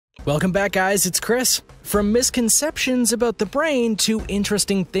Welcome back, guys. It's Chris. From misconceptions about the brain to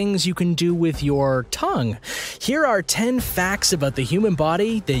interesting things you can do with your tongue, here are 10 facts about the human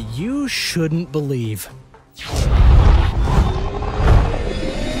body that you shouldn't believe.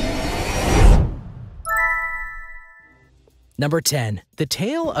 Number 10. The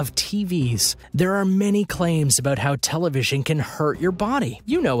Tale of TVs. There are many claims about how television can hurt your body.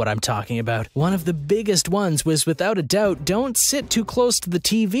 You know what I'm talking about. One of the biggest ones was, without a doubt, don't sit too close to the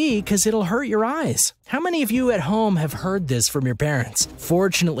TV because it'll hurt your eyes. How many of you at home have heard this from your parents?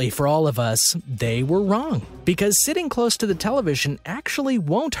 Fortunately for all of us, they were wrong, because sitting close to the television actually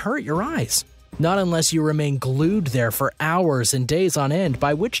won't hurt your eyes. Not unless you remain glued there for hours and days on end,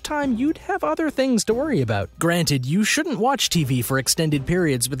 by which time you'd have other things to worry about. Granted, you shouldn't watch TV for extended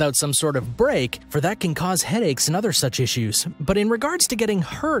periods without some sort of break, for that can cause headaches and other such issues. But in regards to getting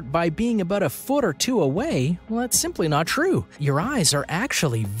hurt by being about a foot or two away, well, that's simply not true. Your eyes are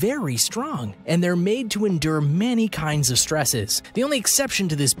actually very strong, and they're made to endure many kinds of stresses. The only exception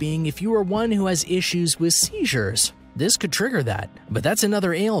to this being if you are one who has issues with seizures. This could trigger that, but that's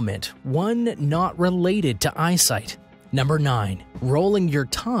another ailment, one not related to eyesight. Number 9. Rolling your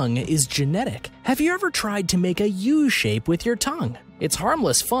tongue is genetic. Have you ever tried to make a U shape with your tongue? It's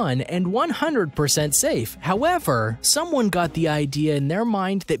harmless fun and 100% safe. However, someone got the idea in their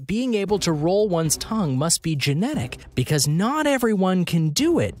mind that being able to roll one's tongue must be genetic, because not everyone can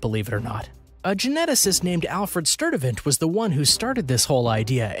do it, believe it or not. A geneticist named Alfred Sturtevant was the one who started this whole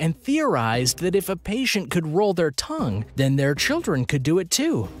idea and theorized that if a patient could roll their tongue, then their children could do it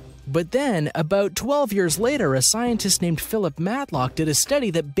too. But then, about 12 years later, a scientist named Philip Matlock did a study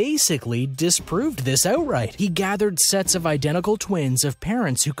that basically disproved this outright. He gathered sets of identical twins of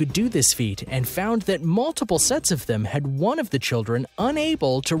parents who could do this feat and found that multiple sets of them had one of the children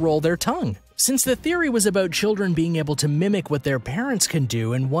unable to roll their tongue. Since the theory was about children being able to mimic what their parents can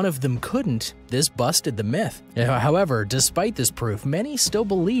do and one of them couldn't, this busted the myth. However, despite this proof, many still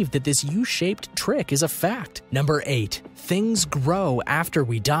believe that this U-shaped trick is a fact. Number 8. Things grow after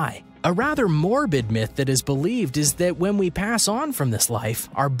we die. A rather morbid myth that is believed is that when we pass on from this life,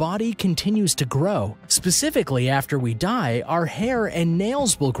 our body continues to grow. Specifically, after we die, our hair and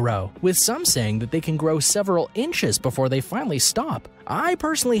nails will grow, with some saying that they can grow several inches before they finally stop. I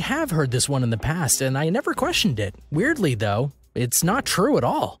personally have heard this one in the past, and I never questioned it. Weirdly, though, it's not true at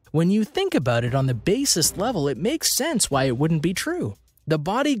all. When you think about it on the basest level, it makes sense why it wouldn't be true. The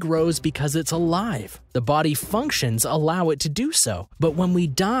body grows because it's alive. The body functions allow it to do so. But when we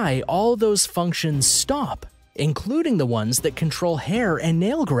die, all those functions stop, including the ones that control hair and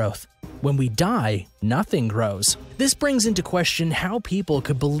nail growth. When we die, nothing grows. This brings into question how people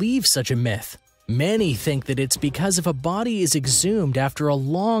could believe such a myth. Many think that it's because if a body is exhumed after a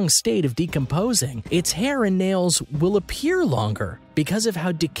long state of decomposing, its hair and nails will appear longer because of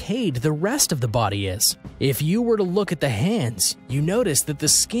how decayed the rest of the body is. If you were to look at the hands, you notice that the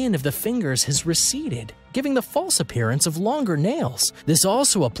skin of the fingers has receded, giving the false appearance of longer nails. This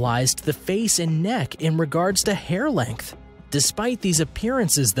also applies to the face and neck in regards to hair length. Despite these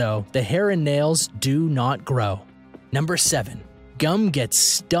appearances, though, the hair and nails do not grow. Number 7. Gum gets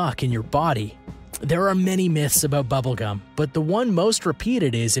stuck in your body. There are many myths about bubblegum, but the one most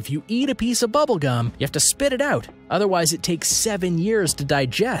repeated is if you eat a piece of bubblegum, you have to spit it out. Otherwise, it takes 7 years to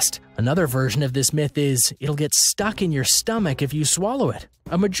digest. Another version of this myth is it'll get stuck in your stomach if you swallow it.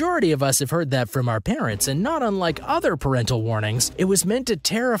 A majority of us have heard that from our parents, and not unlike other parental warnings, it was meant to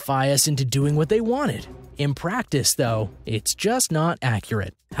terrify us into doing what they wanted. In practice, though, it's just not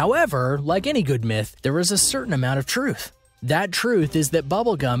accurate. However, like any good myth, there is a certain amount of truth. That truth is that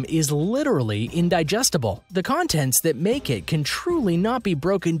bubblegum is literally indigestible. The contents that make it can truly not be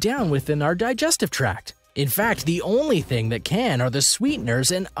broken down within our digestive tract. In fact, the only thing that can are the sweeteners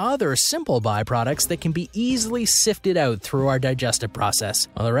and other simple byproducts that can be easily sifted out through our digestive process.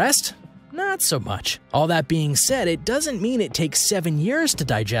 All the rest? Not so much. All that being said, it doesn't mean it takes 7 years to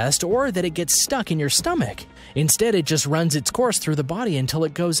digest or that it gets stuck in your stomach. Instead, it just runs its course through the body until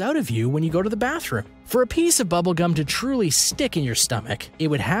it goes out of you when you go to the bathroom. For a piece of bubblegum to truly stick in your stomach, it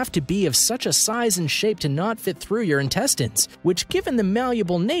would have to be of such a size and shape to not fit through your intestines, which, given the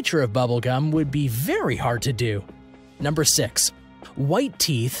malleable nature of bubblegum, would be very hard to do. Number 6. White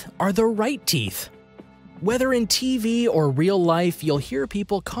teeth are the right teeth. Whether in TV or real life, you'll hear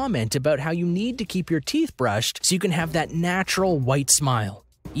people comment about how you need to keep your teeth brushed so you can have that natural white smile,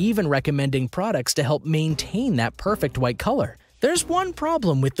 even recommending products to help maintain that perfect white color. There's one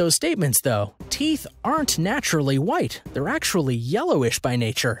problem with those statements, though. Teeth aren't naturally white. They're actually yellowish by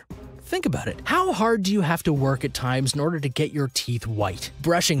nature. Think about it. How hard do you have to work at times in order to get your teeth white?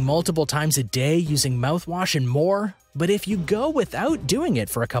 Brushing multiple times a day, using mouthwash and more? But if you go without doing it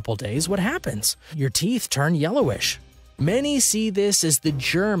for a couple days, what happens? Your teeth turn yellowish. Many see this as the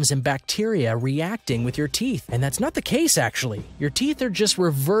germs and bacteria reacting with your teeth, and that's not the case actually. Your teeth are just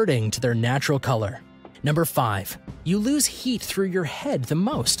reverting to their natural color. Number 5. You lose heat through your head the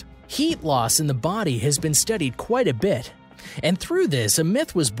most. Heat loss in the body has been studied quite a bit. And through this, a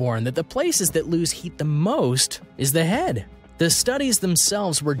myth was born that the places that lose heat the most is the head. The studies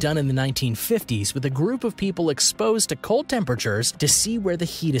themselves were done in the 1950s with a group of people exposed to cold temperatures to see where the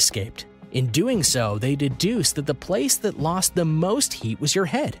heat escaped. In doing so, they deduced that the place that lost the most heat was your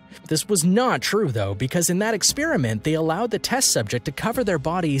head. This was not true though, because in that experiment, they allowed the test subject to cover their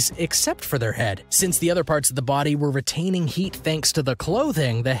bodies except for their head. Since the other parts of the body were retaining heat thanks to the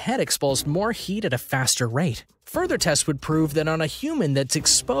clothing, the head exposed more heat at a faster rate. Further tests would prove that on a human that's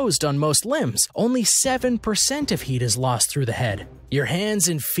exposed on most limbs, only 7% of heat is lost through the head. Your hands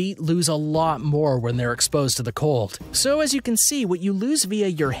and feet lose a lot more when they're exposed to the cold. So as you can see, what you lose via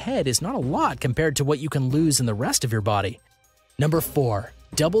your head is not a lot compared to what you can lose in the rest of your body. Number 4.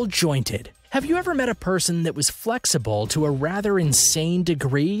 Double-jointed. Have you ever met a person that was flexible to a rather insane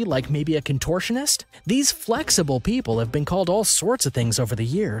degree, like maybe a contortionist? These flexible people have been called all sorts of things over the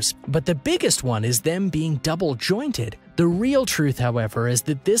years, but the biggest one is them being double-jointed. The real truth, however, is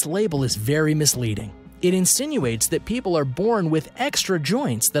that this label is very misleading. It insinuates that people are born with extra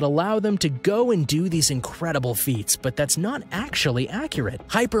joints that allow them to go and do these incredible feats, but that's not actually accurate.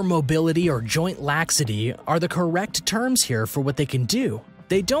 Hypermobility or joint laxity are the correct terms here for what they can do.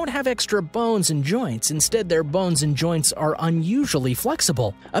 They don't have extra bones and joints, instead their bones and joints are unusually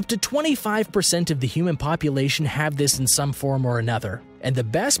flexible. Up to 25% of the human population have this in some form or another. And the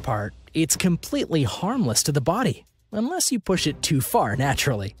best part, it's completely harmless to the body, unless you push it too far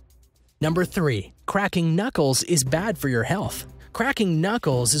naturally. Number 3. Cracking knuckles is bad for your health. Cracking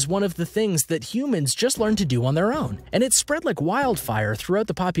knuckles is one of the things that humans just learned to do on their own, and it spread like wildfire throughout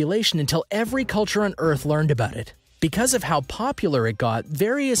the population until every culture on Earth learned about it. Because of how popular it got,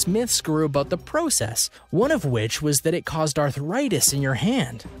 various myths grew about the process, one of which was that it caused arthritis in your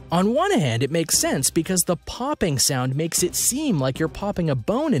hand. On one hand, it makes sense because the popping sound makes it seem like you're popping a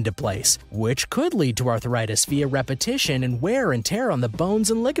bone into place, which could lead to arthritis via repetition and wear and tear on the bones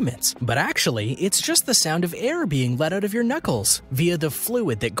and ligaments. But actually, it's just the sound of air being let out of your knuckles via the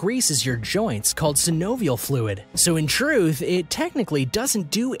fluid that greases your joints called synovial fluid. So in truth, it technically doesn't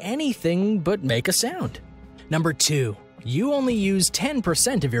do anything but make a sound. Number 2. You only use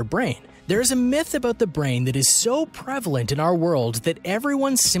 10% of your brain. There's a myth about the brain that is so prevalent in our world that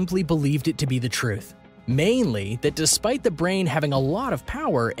everyone simply believed it to be the truth. Mainly, that despite the brain having a lot of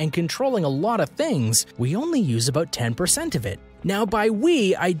power and controlling a lot of things, we only use about 10% of it. Now by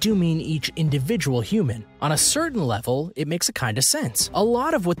we, I do mean each individual human. On a certain level, it makes a kind of sense. A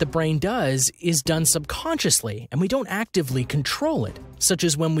lot of what the brain does is done subconsciously, and we don't actively control it, such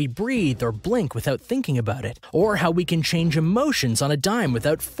as when we breathe or blink without thinking about it, or how we can change emotions on a dime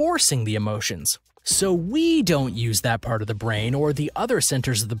without forcing the emotions. So we don't use that part of the brain or the other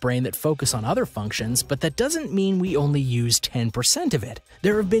centers of the brain that focus on other functions, but that doesn't mean we only use 10% of it.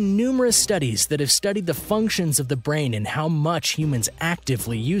 There have been numerous studies that have studied the functions of the brain and how much humans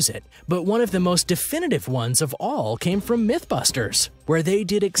actively use it, but one of the most definitive ones of all came from Mythbusters, where they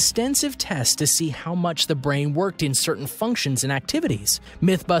did extensive tests to see how much the brain worked in certain functions and activities.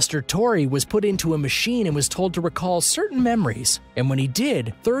 Mythbuster Tori was put into a machine and was told to recall certain memories, and when he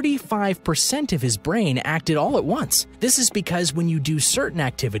did, 35% of his brain acted all at once. This is because when you do certain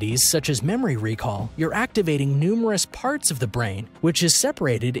activities, such as memory recall, you're activating numerous parts of the brain, which is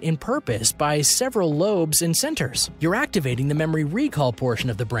separated in purpose by several lobes and centers. You're activating the memory recall portion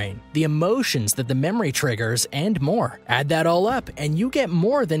of the brain, the emotions that the memory triggers, and more. Add that all up, and you get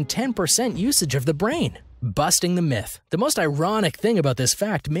more than 10% usage of the brain. Busting the myth. The most ironic thing about this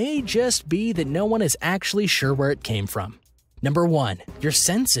fact may just be that no one is actually sure where it came from. Number 1. Your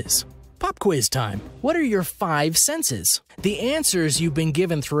senses. Pop quiz time. What are your 5 senses? The answers you've been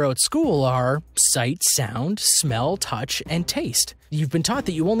given throughout school are sight, sound, smell, touch, and taste. You've been taught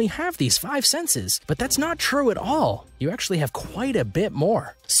that you only have these 5 senses, but that's not true at all. You actually have quite a bit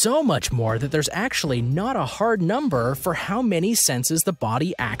more. So much more that there's actually not a hard number for how many senses the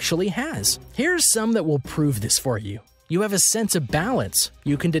body actually has. Here's some that will prove this for you. You have a sense of balance.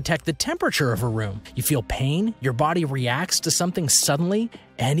 You can detect the temperature of a room. You feel pain, your body reacts to something suddenly,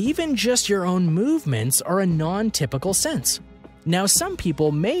 and even just your own movements are a non-typical sense. Now, some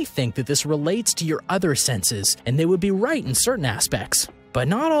people may think that this relates to your other senses, and they would be right in certain aspects, but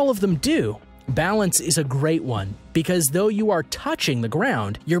not all of them do. Balance is a great one, because though you are touching the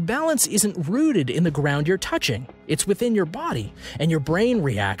ground, your balance isn't rooted in the ground you're touching. It's within your body, and your brain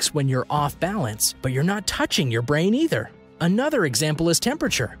reacts when you're off balance, but you're not touching your brain either. Another example is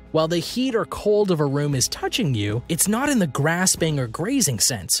temperature. While the heat or cold of a room is touching you, it's not in the grasping or grazing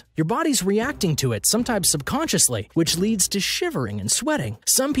sense. Your body's reacting to it, sometimes subconsciously, which leads to shivering and sweating.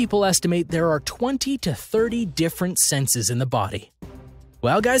 Some people estimate there are 20 to 30 different senses in the body.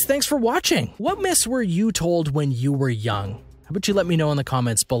 Well, guys, thanks for watching. What myths were you told when you were young? How about you let me know in the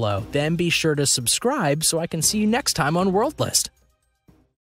comments below? Then be sure to subscribe so I can see you next time on World List.